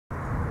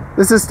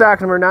This is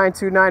stock number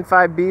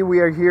 9295B. We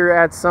are here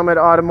at Summit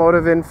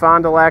Automotive in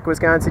Fond du Lac,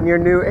 Wisconsin, your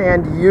new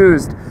and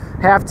used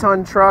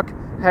half-ton truck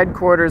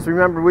headquarters.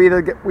 Remember, we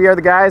are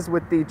the guys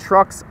with the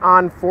Trucks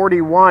on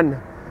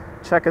 41.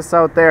 Check us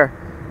out there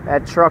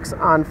at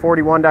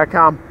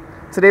truckson41.com.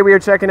 Today we are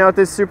checking out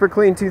this super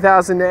clean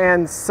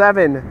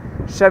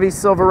 2007 Chevy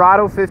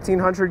Silverado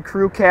 1500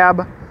 crew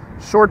cab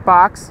short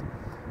box.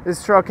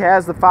 This truck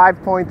has the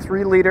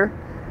 5.3 liter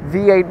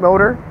V8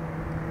 motor.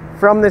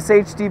 From this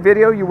HD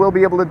video, you will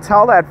be able to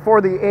tell that for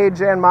the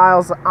age and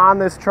miles on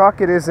this truck,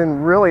 it is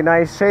in really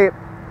nice shape.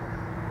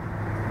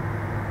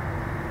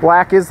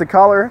 Black is the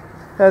color.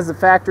 It has the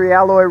factory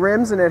alloy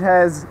rims, and it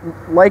has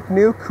like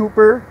new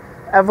Cooper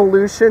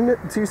Evolution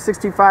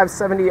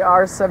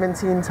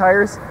 265/70R17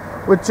 tires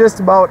with just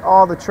about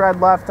all the tread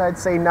left. I'd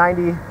say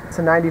 90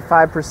 to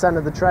 95%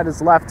 of the tread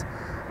is left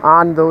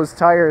on those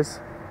tires.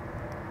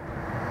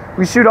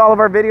 We shoot all of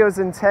our videos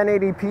in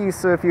 1080p,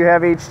 so if you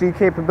have HD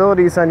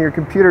capabilities on your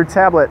computer,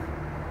 tablet,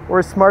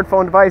 or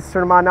smartphone device,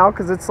 turn them on now,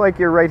 because it's like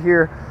you're right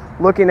here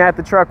looking at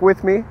the truck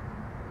with me.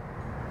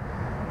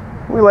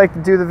 We like to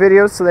do the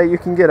videos so that you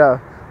can get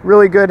a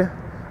really good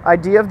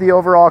idea of the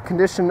overall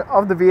condition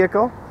of the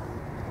vehicle.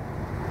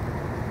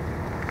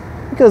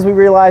 Because we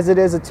realize it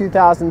is a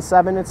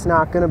 2007, it's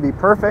not going to be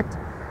perfect,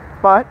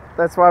 but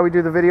that's why we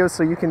do the videos,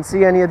 so you can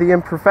see any of the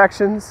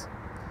imperfections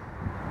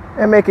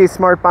and make a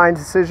smart buying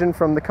decision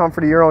from the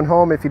comfort of your own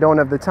home. If you don't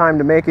have the time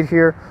to make it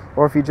here,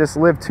 or if you just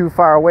live too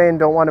far away and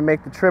don't want to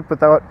make the trip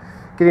without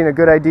getting a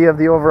good idea of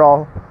the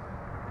overall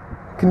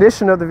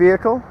condition of the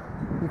vehicle,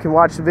 you can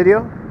watch the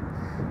video,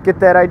 get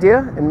that idea,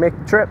 and make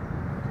the trip.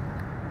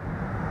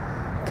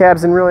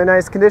 Cab's in really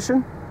nice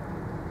condition.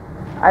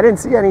 I didn't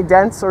see any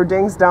dents or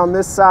dings down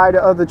this side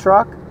of the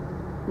truck.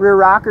 Rear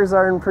rockers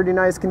are in pretty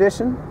nice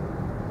condition.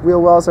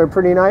 Wheel wells are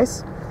pretty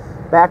nice.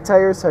 Back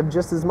tires have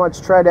just as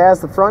much tread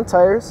as the front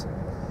tires.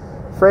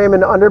 Frame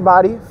and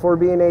underbody, for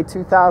being a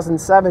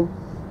 2007,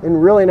 in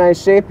really nice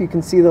shape. You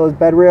can see those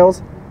bed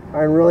rails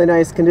are in really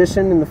nice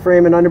condition in the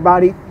frame and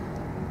underbody.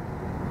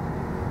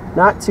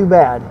 Not too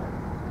bad.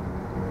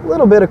 A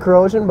little bit of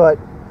corrosion, but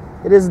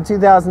it is a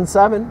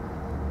 2007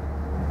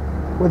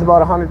 with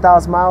about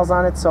 100,000 miles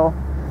on it, so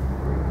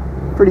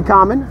pretty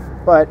common,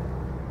 but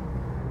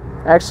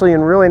actually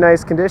in really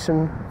nice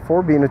condition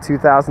for being a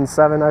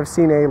 2007. I've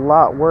seen a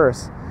lot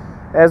worse.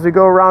 As we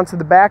go around to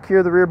the back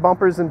here, the rear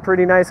bumper's in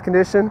pretty nice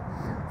condition.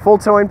 Full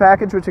towing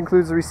package, which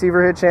includes the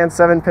receiver hitch and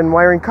 7-pin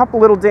wiring. Couple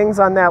little dings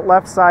on that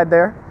left side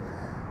there.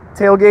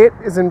 Tailgate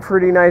is in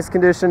pretty nice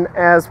condition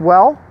as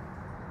well.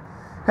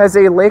 Has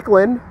a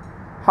Lakeland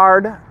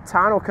hard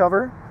tonneau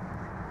cover.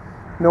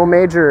 No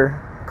major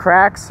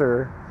cracks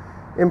or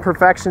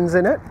imperfections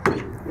in it.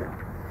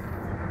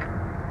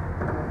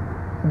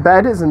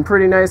 Bed is in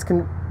pretty nice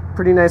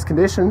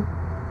condition.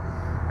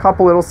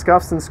 Couple little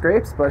scuffs and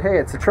scrapes, but hey,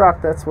 it's a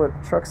truck. That's what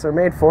trucks are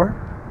made for.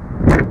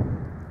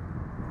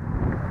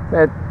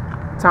 That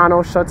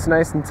tonneau shuts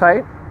nice and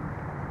tight.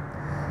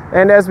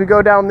 And as we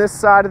go down this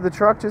side of the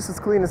truck, just as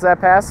clean as that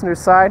passenger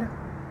side.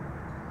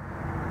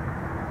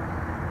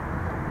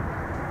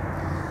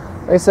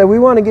 Like I said, we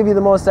want to give you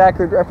the most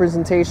accurate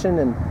representation,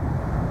 and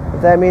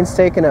if that means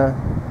taking a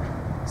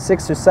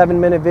 6 or 7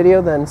 minute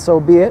video, then so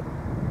be it.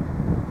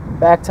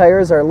 Back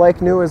tires are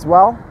like new as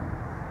well.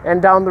 And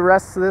down the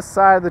rest of this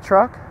side of the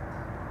truck,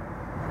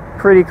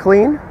 pretty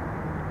clean.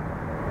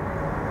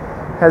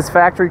 Has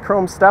factory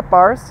chrome step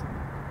bars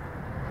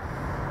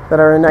that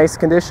are in nice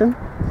condition.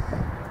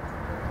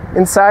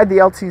 Inside, the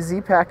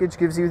L.T.C.H package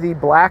gives you the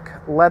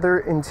black leather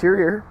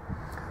interior.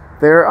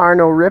 There are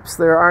no rips,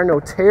 there are no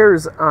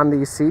tears on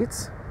these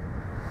seats.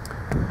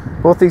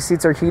 Both these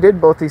seats are heated,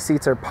 both these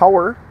seats are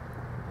power.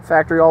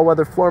 Factory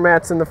all-weather floor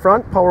mats in the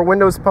front, power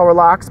windows, power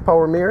locks,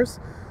 power mirrors.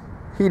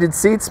 Heated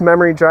seats,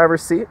 memory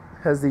driver's seat.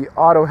 Has the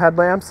auto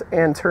headlamps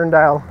and turn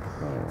dial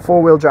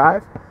four-wheel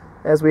drive.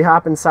 As we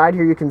hop inside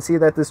here, you can see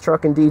that this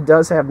truck indeed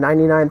does have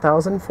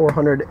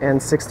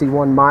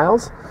 99,461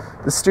 miles.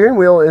 The steering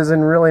wheel is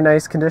in really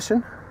nice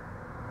condition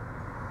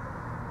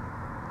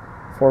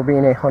for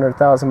being a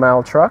 100,000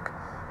 mile truck.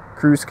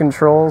 Cruise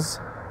controls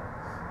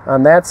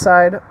on that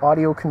side,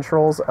 audio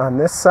controls on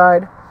this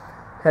side.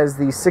 Has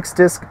the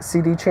 6-disc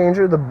CD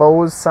changer, the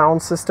Bose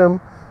sound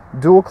system,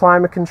 dual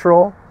climate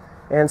control,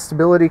 and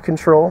stability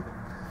control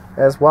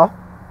as well.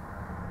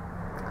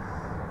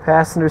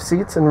 Passenger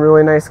seats in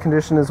really nice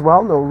condition as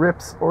well. No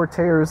rips or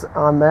tears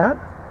on that.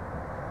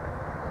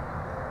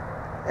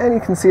 And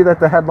you can see that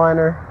the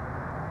headliner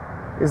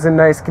is in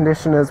nice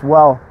condition as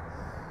well.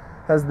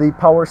 Has the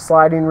power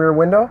sliding rear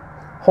window.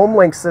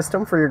 Homelink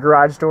system for your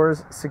garage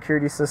doors,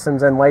 security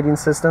systems, and lighting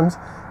systems.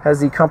 Has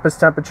the compass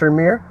temperature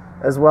mirror,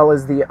 as well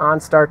as the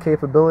OnStar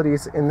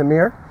capabilities in the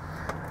mirror.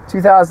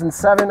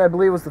 2007, I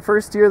believe, was the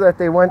first year that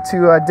they went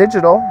to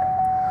digital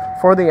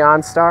for the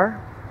OnStar.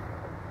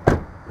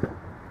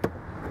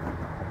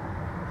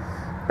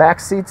 Back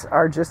seats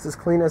are just as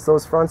clean as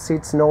those front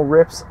seats. No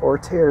rips or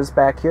tears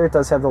back here. It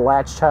does have the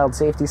Latch child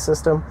safety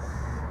system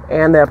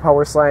and that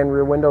power sliding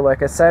rear window,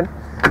 like I said.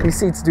 These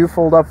seats do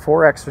fold up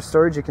for extra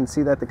storage. You can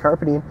see that the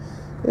carpeting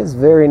It is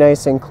very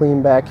nice and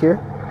clean back here.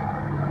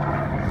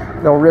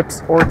 No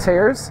rips or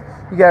tears.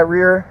 You got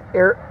rear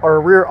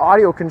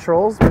audio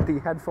controls with the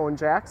headphone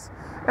jacks.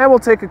 And we'll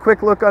take a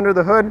quick look under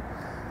the hood.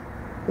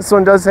 This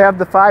one does have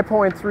the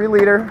 5.3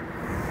 liter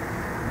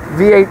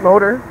V8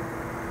 motor.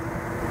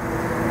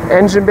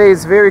 Engine bay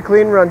is very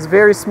clean, runs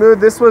very smooth.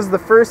 This was the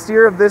first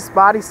year of this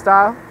body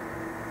style.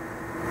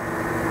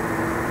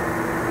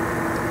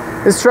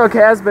 This truck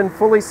has been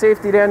fully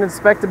safetied and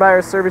inspected by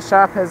our service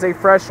shop, has a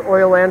fresh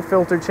oil and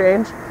filter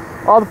change.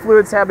 All the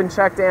fluids have been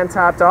checked and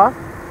topped off.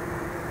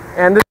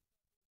 And this is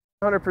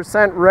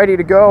 100% ready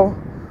to go.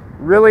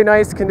 Really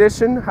nice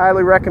condition,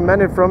 highly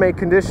recommended from a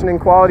condition and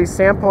quality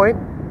standpoint.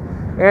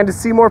 And to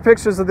see more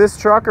pictures of this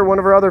truck or one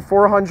of our other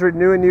 400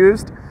 new and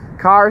used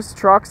cars,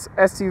 trucks,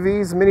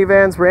 SUVs,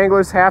 minivans,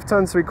 Wranglers, half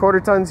tons,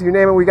 3/4 tons, you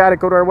name it, we got it.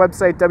 Go to our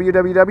website,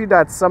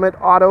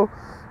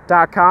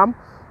 www.summitauto.com.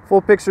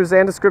 Full pictures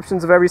and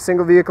descriptions of every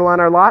single vehicle on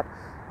our lot.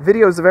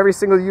 Videos of every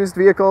single used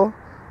vehicle,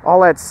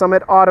 all at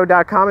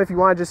summitauto.com. If you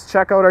want to just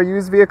check out our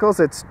used vehicles,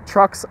 it's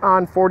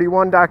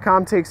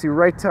truckson41.com. Takes you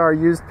right to our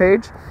used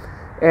page.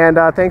 And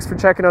thanks for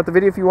checking out the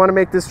video. If you want to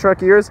make this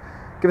truck yours,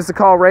 give us a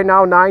call right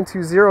now,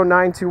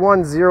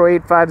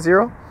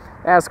 920-921-0850.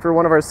 Ask for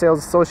one of our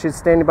sales associates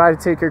standing by to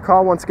take your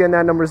call. Once again,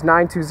 that number is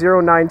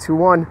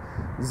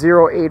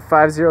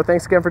 920-921-0850.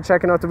 Thanks again for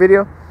checking out the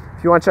video.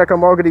 If you want to check out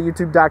more, go to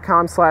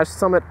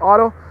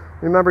youtube.com/summitauto.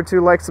 Remember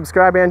to like,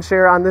 subscribe, and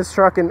share on this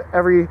truck and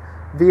every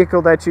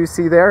vehicle that you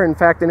see there. In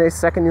fact, in a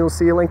second, you'll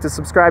see a link to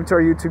subscribe to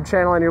our YouTube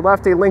channel on your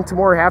left, a link to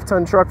more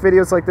half-ton truck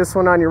videos like this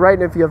one on your right.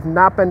 And if you have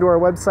not been to our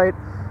website,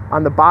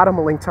 on the bottom,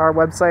 a link to our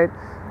website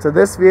to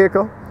this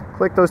vehicle.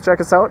 Click those,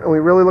 check us out, and we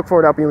really look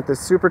forward to helping you with this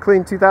super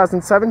clean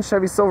 2007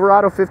 Chevy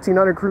Silverado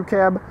 1500 Crew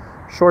Cab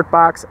Short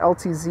Box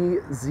LTZ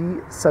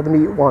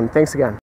Z71. Thanks again.